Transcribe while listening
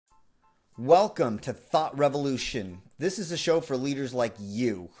Welcome to Thought Revolution. This is a show for leaders like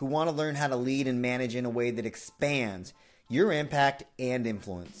you who want to learn how to lead and manage in a way that expands your impact and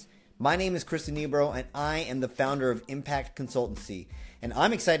influence. My name is Chris Anibro, and I am the founder of Impact Consultancy, and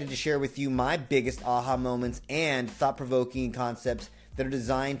I'm excited to share with you my biggest aha moments and thought-provoking concepts that are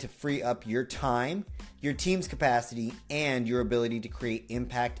designed to free up your time, your team's capacity, and your ability to create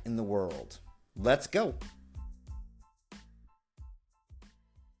impact in the world. Let's go.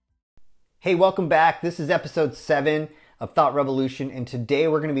 Hey, welcome back. This is episode 7 of Thought Revolution, and today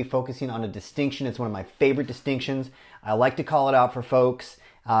we're going to be focusing on a distinction. It's one of my favorite distinctions. I like to call it out for folks,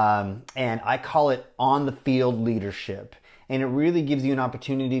 and I call it on-the-field leadership. And it really gives you an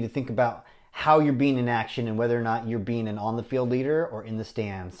opportunity to think about how you're being in action and whether or not you're being an on-the-field leader or in the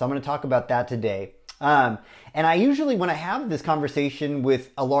stands. So I'm going to talk about that today. And I usually, when I have this conversation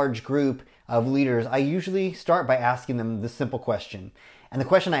with a large group of leaders, I usually start by asking them this simple question. And the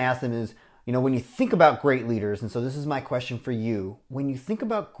question I ask them is, when you think about great leaders, and so this is my question for you, when you think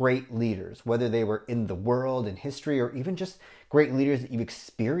about great leaders, whether they were in the world, in history, or even just great leaders that you've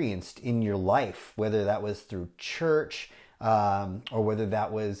experienced in your life, whether that was through church, or whether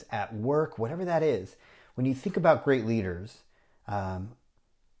that was at work, whatever that is, when you think about great leaders,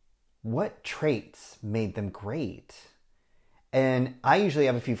 what traits made them great? And I usually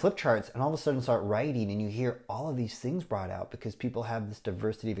have a few flip charts and all of a sudden start writing, and you hear all of these things brought out because people have this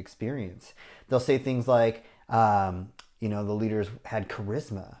diversity of experience. They'll say things like, the leaders had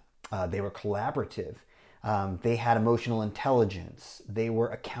charisma, they were collaborative, they had emotional intelligence, they were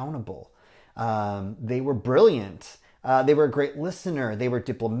accountable, they were brilliant, they were a great listener, they were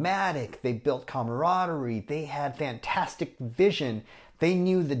diplomatic, they built camaraderie, they had fantastic vision, they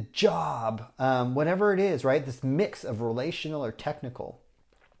knew the job, whatever it is, right? This mix of relational or technical.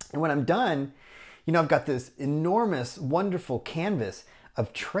 And when I'm done, I've got this enormous, wonderful canvas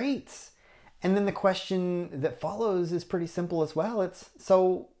of traits. And then the question that follows is pretty simple as well. It's,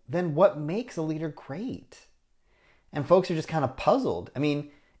 so then what makes a leader great? And folks are just kind of puzzled. I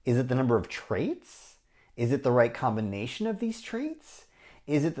mean, is it the number of traits? Is it the right combination of these traits?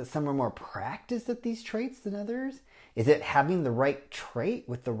 Is it that some are more practiced at these traits than others? Is it having the right trait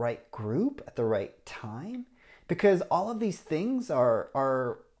with the right group at the right time? Because all of these things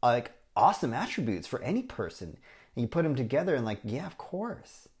are like awesome attributes for any person. And you put them together and yeah, of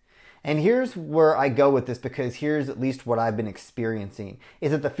course. And here's where I go with this, because here's at least what I've been experiencing,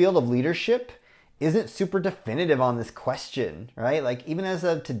 is that the field of leadership isn't super definitive on this question, right? Even as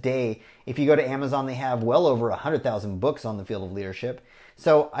of today, if you go to Amazon, they have well over 100,000 books on the field of leadership.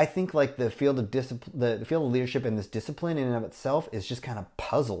 So I think the field of the field of leadership in this discipline in and of itself is just kind of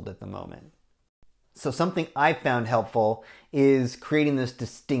puzzled at the moment. So something I found helpful is creating this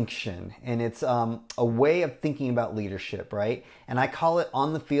distinction, and it's a way of thinking about leadership, right? And I call it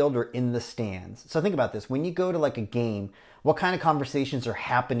on the field or in the stands. So think about this. When you go to a game, what kind of conversations are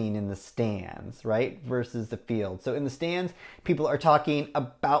happening in the stands, right? Versus the field. So in the stands, people are talking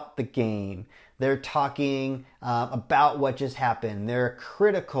about the game. They're talking about what just happened. They're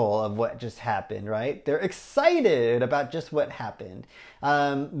critical of what just happened, right? They're excited about just what happened.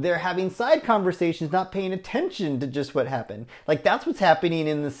 They're having side conversations, not paying attention to just what happened. That's what's happening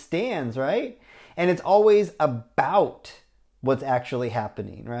in the stands, right? And it's always about what's actually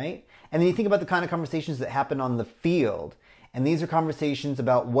happening, right? And then you think about the kind of conversations that happen on the field. And these are conversations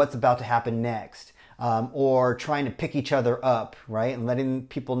about what's about to happen next. Or trying to pick each other up, right? And letting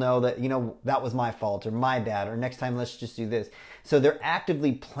people know that, that was my fault or my bad, or next time let's just do this. So they're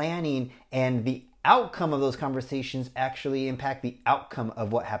actively planning, and the outcome of those conversations actually impact the outcome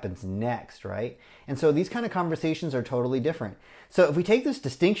of what happens next, right? And so these kind of conversations are totally different. So if we take this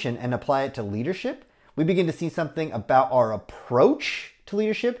distinction and apply it to leadership, we begin to see something about our approach to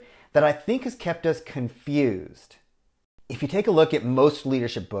leadership that I think has kept us confused. If you take a look at most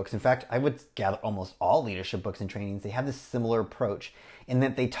leadership books, in fact, I would gather almost all leadership books and trainings, they have this similar approach in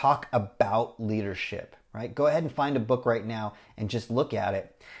that they talk about leadership, right? Go ahead and find a book right now and just look at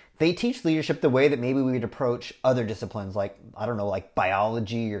it. They teach leadership the way that maybe we would approach other disciplines like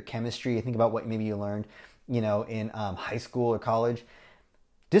biology or chemistry. Think about what maybe you learned, in high school or college.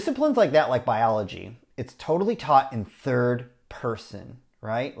 Disciplines like that, like biology, it's totally taught in third person.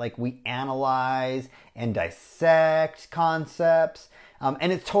 Right? We analyze and dissect concepts,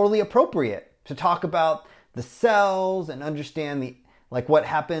 and it's totally appropriate to talk about the cells and understand what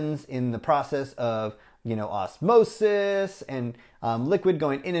happens in the process of, osmosis and liquid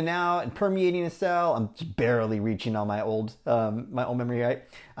going in and out and permeating a cell. I'm just barely reaching on my old memory, right?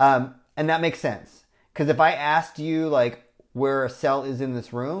 And that makes sense, because if I asked you where a cell is in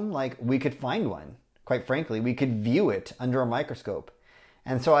this room, we could find one. Quite frankly, we could view it under a microscope.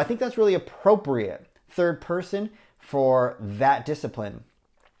 And so I think that's really appropriate, third person, for that discipline.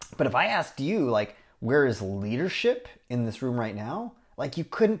 But if I asked you, like, where is leadership in this room right now? Like, you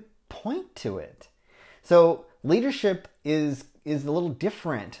couldn't point to it. So leadership is a little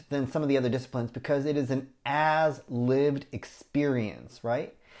different than some of the other disciplines because it is an as-lived experience,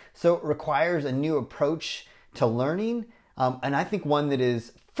 right? So it requires a new approach to learning, and I think one that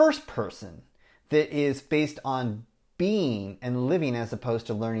is first person, that is based on being and living as opposed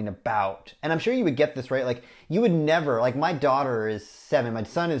to learning about. And I'm sure you would get this, right? Like, you would never, like, my daughter is 7, my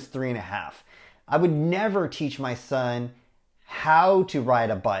son is 3.5. I would never teach my son how to ride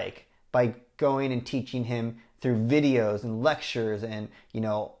a bike by going and teaching him through videos and lectures and,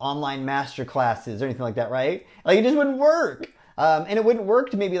 online master classes or anything like that, right? Like, it just wouldn't work. And it wouldn't work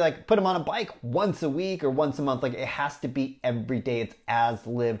to maybe like put him on a bike once a week or once a month. Like, it has to be every day. It's as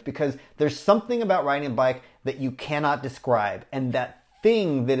lived, because there's something about riding a bike that you cannot describe. And that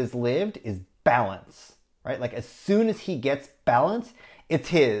thing that is lived is balance, right? Like, as soon as he gets balance, it's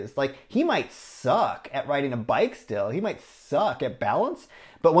his. Like, he might suck at riding a bike still. He might suck at balance,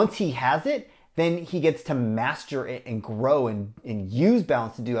 but once he has it, then he gets to master it and grow and use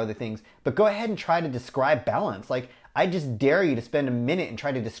balance to do other things. But go ahead and try to describe balance. Like, I just dare you to spend a minute and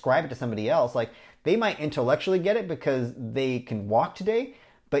try to describe it to somebody else. Like, they might intellectually get it because they can walk today,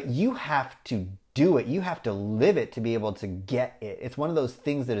 but you have to do it. You have to live it to be able to get it. It's one of those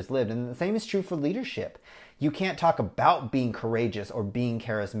things that is lived. And the same is true for leadership. You can't talk about being courageous or being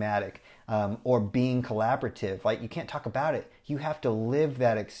charismatic or being collaborative. Like, you can't talk about it. You have to live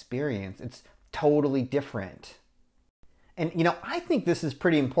that experience. It's totally different. And, I think this is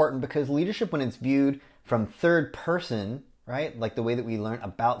pretty important because leadership, when it's viewed from third person, right? Like the way that we learn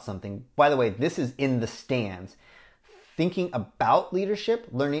about something. By the way, this is in the stands. Thinking about leadership,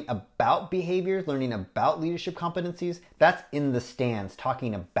 learning about behaviors, learning about leadership competencies, that's in the stands,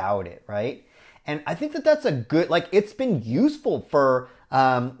 talking about it, right? And I think that that's a good, like, it's been useful for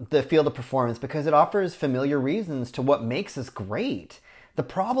the field of performance because it offers familiar reasons to what makes us great. The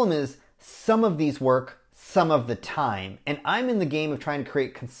problem is some of these work some of the time, and I'm in the game of trying to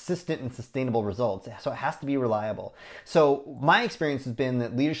create consistent and sustainable results, so it has to be reliable. So my experience has been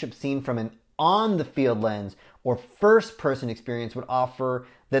that leadership seen from an on-the-field lens or first-person experience would offer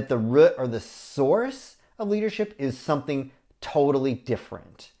that the root or the source of leadership is something totally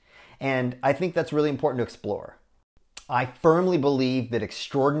different. And I think that's really important to explore. I firmly believe that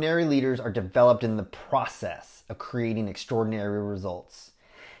extraordinary leaders are developed in the process of creating extraordinary results.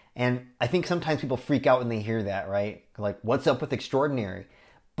 And I think sometimes people freak out when they hear that, right? Like, what's up with extraordinary?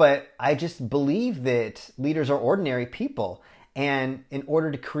 But I just believe that leaders are ordinary people. And in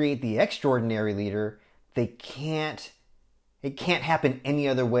order to create the extraordinary leader, it can't happen any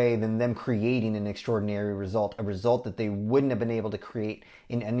other way than them creating an extraordinary result, a result that they wouldn't have been able to create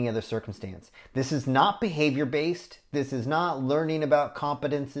in any other circumstance. This is not behavior-based. This is not learning about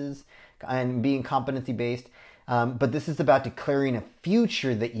competences and being competency-based. But this is about declaring a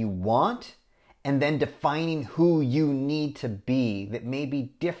future that you want and then defining who you need to be that may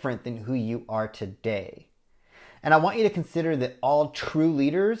be different than who you are today. And I want you to consider that all true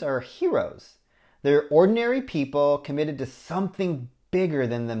leaders are heroes. They're ordinary people committed to something bigger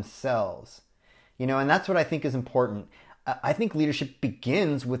than themselves. And that's what I think is important. I think leadership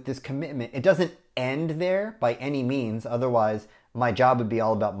begins with this commitment. It doesn't end there by any means. Otherwise, my job would be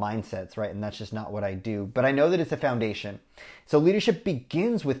all about mindsets, right? And that's just not what I do. But I know that it's a foundation. So leadership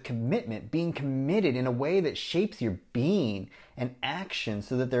begins with commitment, being committed in a way that shapes your being and action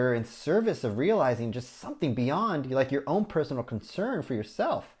so that they're in service of realizing just something beyond like your own personal concern for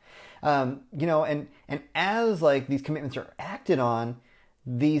yourself. And as like these commitments are acted on,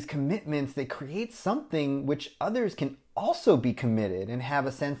 these commitments, they create something which others can also be committed and have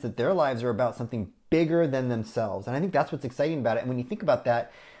a sense that their lives are about something bigger than themselves. And I think that's what's exciting about it. And when you think about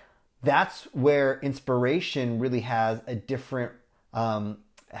that, that's where inspiration really has a different,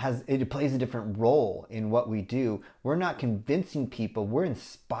 it plays a different role in what we do. We're not convincing people, we're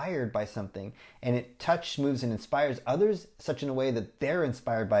inspired by something, and it touches, moves, and inspires others such in a way that they're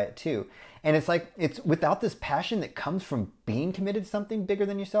inspired by it too. And it's like, it's without this passion that comes from being committed to something bigger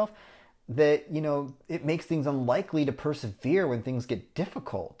than yourself, that, it makes things unlikely to persevere when things get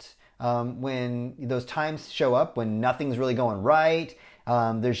difficult. When those times show up, when nothing's really going right,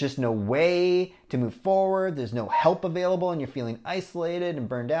 there's just no way to move forward, there's no help available, and you're feeling isolated and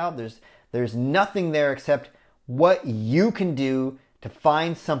burned out. There's nothing there except what you can do to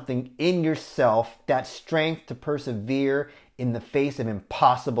find something in yourself, that strength to persevere in the face of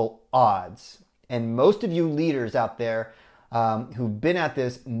impossible odds. And most of you leaders out there who've been at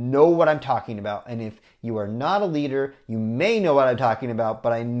this know what I'm talking about. And if you are not a leader, you may know what I'm talking about,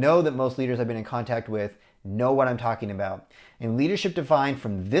 but I know that most leaders I've been in contact with know what I'm talking about. And leadership defined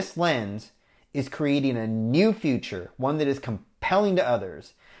from this lens is creating a new future, one that is compelling to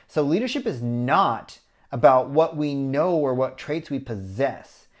others. So leadership is not about what we know or what traits we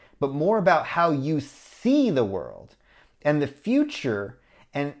possess, but more about how you see the world and the future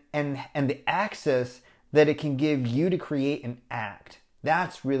and the access that it can give you to create and act.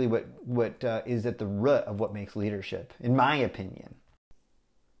 That's really what is at the root of what makes leadership, in my opinion.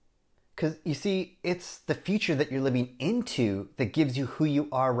 Because you see, it's the future that you're living into that gives you who you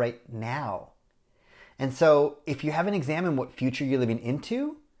are right now. And so if you haven't examined what future you're living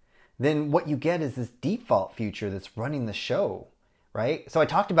into, then what you get is this default future that's running the show, right? So I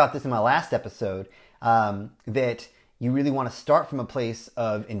talked about this in my last episode, that you really want to start from a place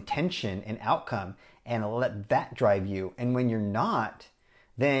of intention and outcome and let that drive you. And when you're not,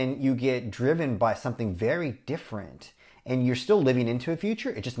 then you get driven by something very different. And you're still living into a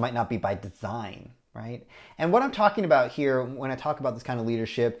future. It just might not be by design, right? And what I'm talking about here when I talk about this kind of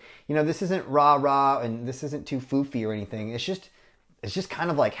leadership, this isn't rah-rah and this isn't too foofy or anything. It's just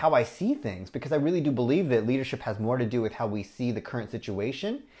kind of like how I see things, because I really do believe that leadership has more to do with how we see the current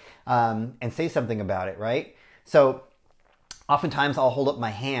situation and say something about it, right? So oftentimes I'll hold up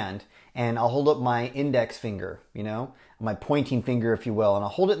my hand and I'll hold up my index finger, my pointing finger, if you will, and I'll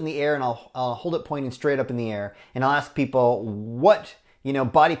hold it in the air and I'll hold it pointing straight up in the air, and I'll ask people, what,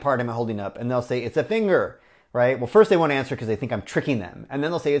 body part am I holding up? And they'll say, it's a finger, right? Well, first they won't answer because they think I'm tricking them. And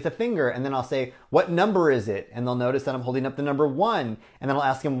then they'll say, it's a finger. And then I'll say, what number is it? And they'll notice that I'm holding up the number 1. And then I'll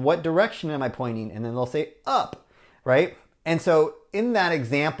ask them, what direction am I pointing? And then they'll say, up, right? And so in that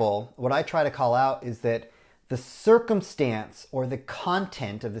example, what I try to call out is that the circumstance or the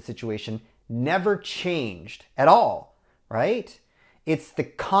content of the situation never changed at all, right? It's the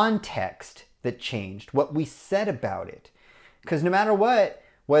context that changed, what we said about it. Because no matter what,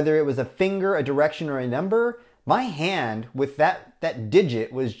 whether it was a finger, a direction, or a number, my hand with that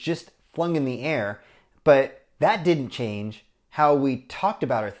digit was just flung in the air, but that didn't change. How we talked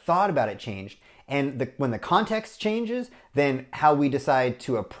about or thought about it changed. And when the context changes, then how we decide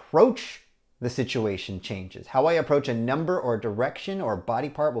to approach the situation changes. How I approach a number or a direction or a body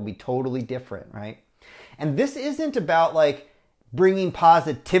part will be totally different, right? And this isn't about bringing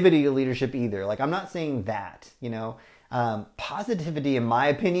positivity to leadership either. I'm not saying that, positivity, in my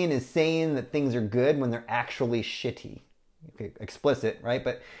opinion, is saying that things are good when they're actually shitty. Okay, explicit, right?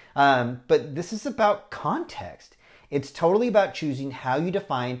 But this is about context. It's totally about choosing how you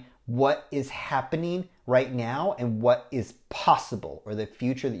define what is happening right now and what is possible, or the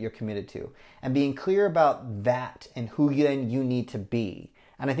future that you're committed to, and being clear about that and who then you need to be.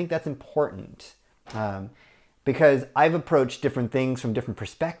 And I think that's important. Because I've approached different things from different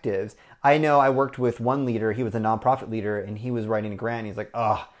perspectives. I know I worked with one leader, he was a nonprofit leader, and he was writing a grant, and he's like,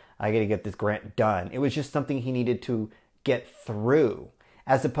 I gotta get this grant done. It was just something he needed to get through,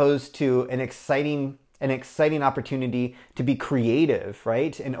 as opposed to an exciting opportunity to be creative,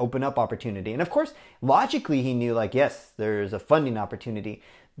 right? And open up opportunity. And of course, logically he knew yes, there's a funding opportunity,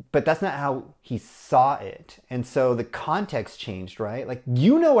 but that's not how he saw it. And so the context changed, right?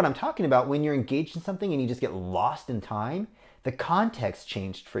 What I'm talking about when you're engaged in something and you just get lost in time, the context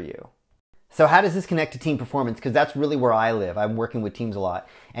changed for you. So how does this connect to team performance? Because that's really where I live. I'm working with teams a lot.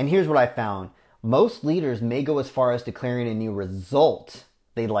 And here's what I found. Most leaders may go as far as declaring a new result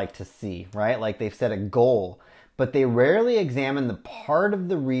they'd like to see, right? They've set a goal, but they rarely examine the part of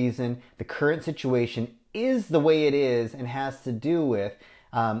the reason the current situation is the way it is and has to do with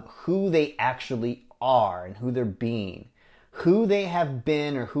who they actually are and who they're being. Who they have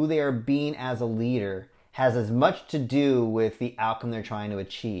been or who they are being as a leader has as much to do with the outcome they're trying to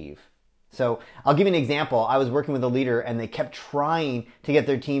achieve. So I'll give you an example. I was working with a leader and they kept trying to get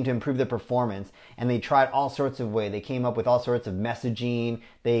their team to improve their performance, and they tried all sorts of ways. They came up with all sorts of messaging.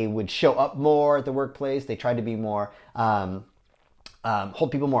 They would show up more at the workplace. They tried to be more,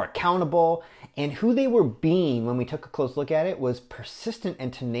 hold people more accountable. And who they were being, when we took a close look at it, was persistent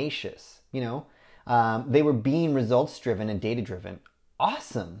and tenacious. They were being results driven and data driven.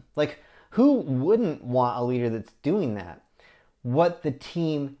 Awesome. Who wouldn't want a leader that's doing that? What the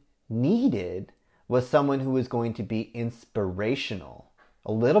team needed was someone who was going to be inspirational.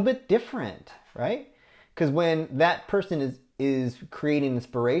 A little bit different, right? Because when that person is creating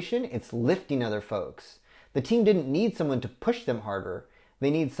inspiration, it's lifting other folks. The team didn't need someone to push them harder. They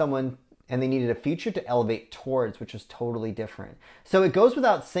needed a future to elevate towards, which was totally different. So it goes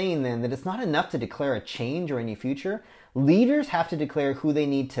without saying then that it's not enough to declare a change or a new future. Leaders have to declare who they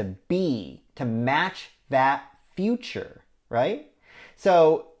need to be to match that future, right?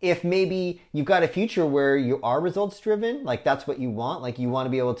 So if maybe you've got a future where you are results driven, like that's what you want, like you want to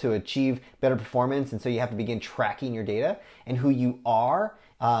be able to achieve better performance, and so you have to begin tracking your data, and who you are,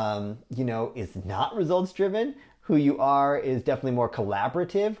 is not results driven. Who you are is definitely more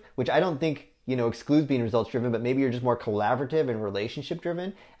collaborative, which I don't think, excludes being results driven, but maybe you're just more collaborative and relationship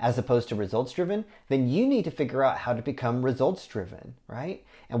driven as opposed to results driven. Then you need to figure out how to become results driven, right?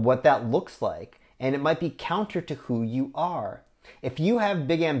 And what that looks like. And it might be counter to who you are. If you have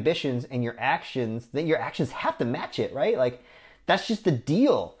big ambitions and your actions, then your actions have to match it, right? Like that's just the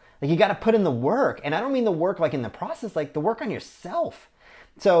deal. Like you got to put in the work. And I don't mean the work like in the process, like the work on yourself.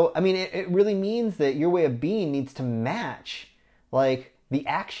 So, I mean, it really means that your way of being needs to match like the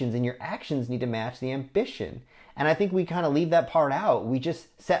actions, and your actions need to match the ambition. And I think we kind of leave that part out. We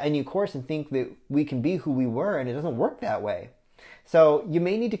just set a new course and think that we can be who we were, and it doesn't work that way. So you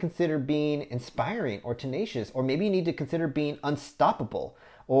may need to consider being inspiring or tenacious, or maybe you need to consider being unstoppable,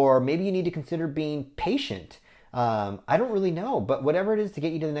 or maybe you need to consider being patient. I don't really know, but whatever it is to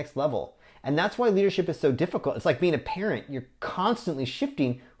get you to the next level. And that's why leadership is so difficult. It's like being a parent. You're constantly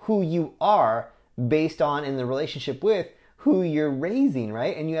shifting who you are based on, in the relationship with, who you're raising,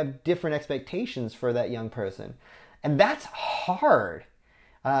 right? And you have different expectations for that young person. And that's hard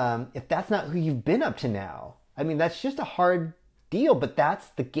if that's not who you've been up to now. I mean, that's just a hard deal, but that's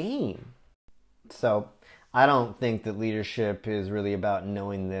the game. So I don't think that leadership is really about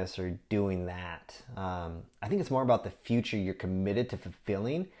knowing this or doing that. I think it's more about the future you're committed to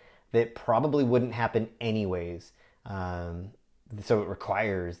fulfilling that probably wouldn't happen anyways. So it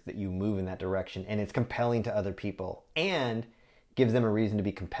requires that you move in that direction, and it's compelling to other people and gives them a reason to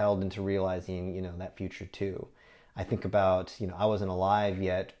be compelled into realizing, that future too. I think about, I wasn't alive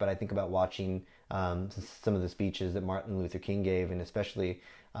yet, but I think about watching some of the speeches that Martin Luther King gave, and especially,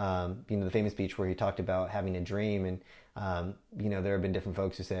 the famous speech where he talked about having a dream. And, there have been different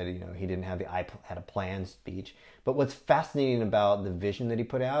folks who said, he didn't have the "I had a plan" speech. But what's fascinating about the vision that he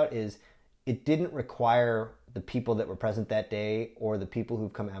put out is it didn't require the people that were present that day or the people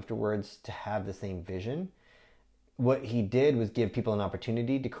who've come afterwards to have the same vision. What he did was give people an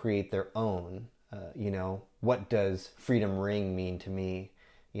opportunity to create their own. What does freedom ring mean to me?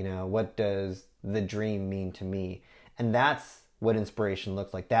 What does the dream mean to me? And that's what inspiration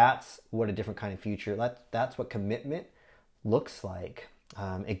looks like. That's what a different kind of future, that's what commitment looks like.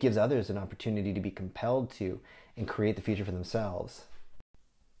 It gives others an opportunity to be compelled to and create the future for themselves.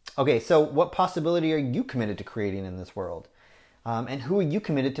 Okay, so what possibility are you committed to creating in this world? And who are you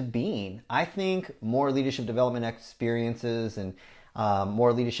committed to being? I think more leadership development experiences and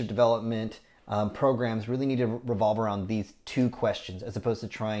more leadership development programs really need to revolve around these two questions, as opposed to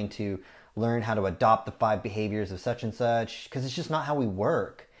trying to learn how to adopt the 5 behaviors of such and such, because it's just not how we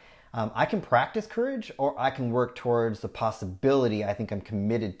work. I can practice courage, or I can work towards the possibility I think I'm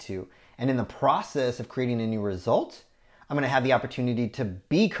committed to. And in the process of creating a new result, I'm going to have the opportunity to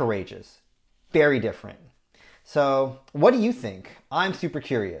be courageous. Very different. So what do you think? I'm super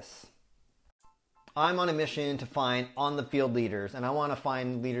curious. I'm on a mission to find on-the-field leaders, and I want to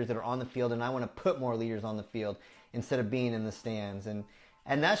find leaders that are on the field, and I want to put more leaders on the field instead of being in the stands. And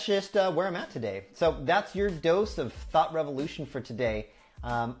that's just where I'm at today. So that's your dose of thought revolution for today.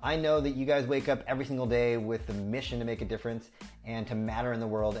 I know that you guys wake up every single day with the mission to make a difference and to matter in the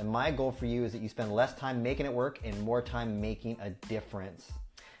world. And my goal for you is that you spend less time making it work and more time making a difference.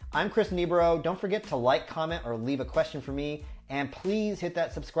 I'm Chris Nebro. Don't forget to like, comment, or leave a question for me. And please hit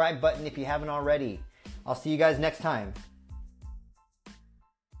that subscribe button if you haven't already. I'll see you guys next time.